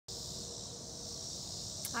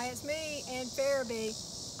Hi, it's me and Farabee,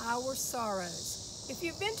 Our Sorrows. If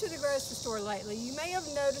you've been to the grocery store lately, you may have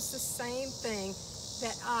noticed the same thing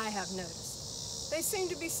that I have noticed. They seem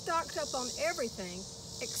to be stocked up on everything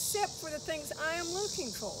except for the things I am looking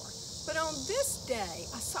for. But on this day,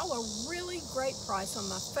 I saw a really great price on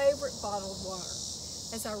my favorite bottled water.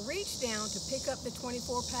 As I reached down to pick up the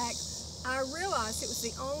 24-pack, I realized it was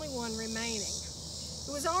the only one remaining. It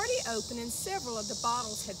was already open and several of the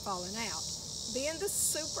bottles had fallen out. Being the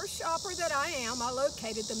super shopper that I am, I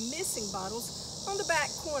located the missing bottles on the back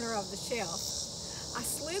corner of the shelf. I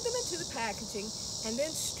slid them into the packaging and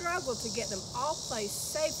then struggled to get them all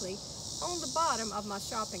placed safely on the bottom of my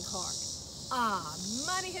shopping cart.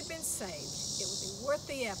 Money had been saved. It would be worth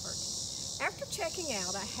the effort. After checking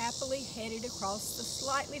out, I happily headed across the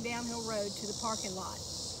slightly downhill road to the parking lot.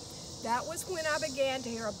 That was when I began to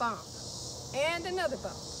hear a bump and another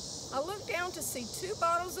bump. I looked down to see 2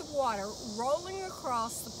 bottles of water rolling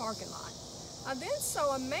across the parking lot. I then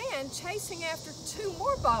saw a man chasing after 2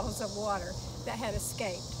 more bottles of water that had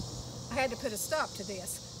escaped. I had to put a stop to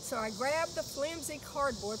this, so I grabbed the flimsy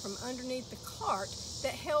cardboard from underneath the cart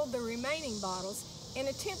that held the remaining bottles and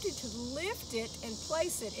attempted to lift it and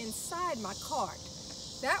place it inside my cart.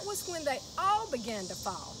 That was when they all began to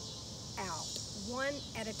fall out, one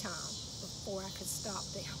at a time, before I could stop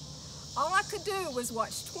them. All I could do was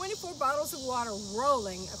watch 24 bottles of water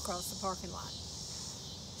rolling across the parking lot.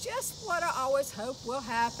 Just what I always hope will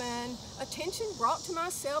happen. Attention brought to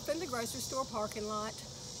myself in the grocery store parking lot.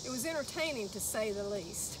 It was entertaining to say the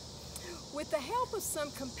least. With the help of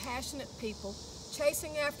some compassionate people,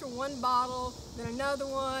 chasing after one bottle, then another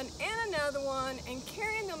one, and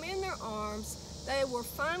carrying them in their arms, they were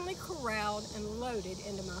finally corralled and loaded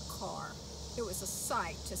into my car. It was a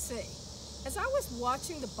sight to see. As I was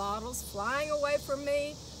watching the bottles flying away from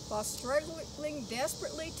me while struggling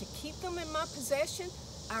desperately to keep them in my possession,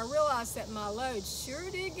 I realized that my load sure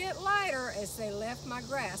did get lighter as they left my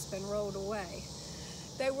grasp and rolled away.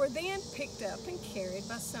 They were then picked up and carried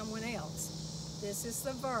by someone else. This is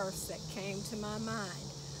the verse that came to my mind.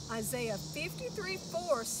 Isaiah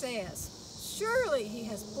 53:4 says, "Surely he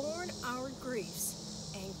has borne our griefs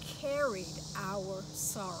and carried our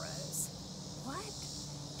sorrows." What?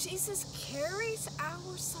 Jesus carries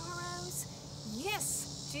our sorrows?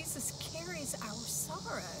 Yes, Jesus carries our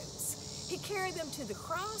sorrows. He carried them to the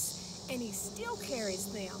cross, and he still carries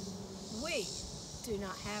them. We do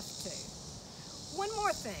not have to. One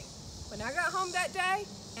more thing. When I got home that day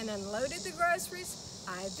and unloaded the groceries,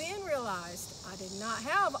 I then realized I did not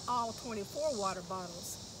have all 24 water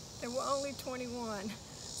bottles. There were only 21.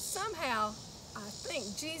 Somehow, I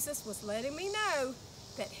think Jesus was letting me know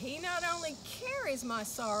that he not only carries my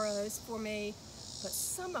sorrows for me, but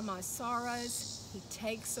some of my sorrows he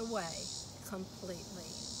takes away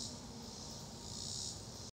completely.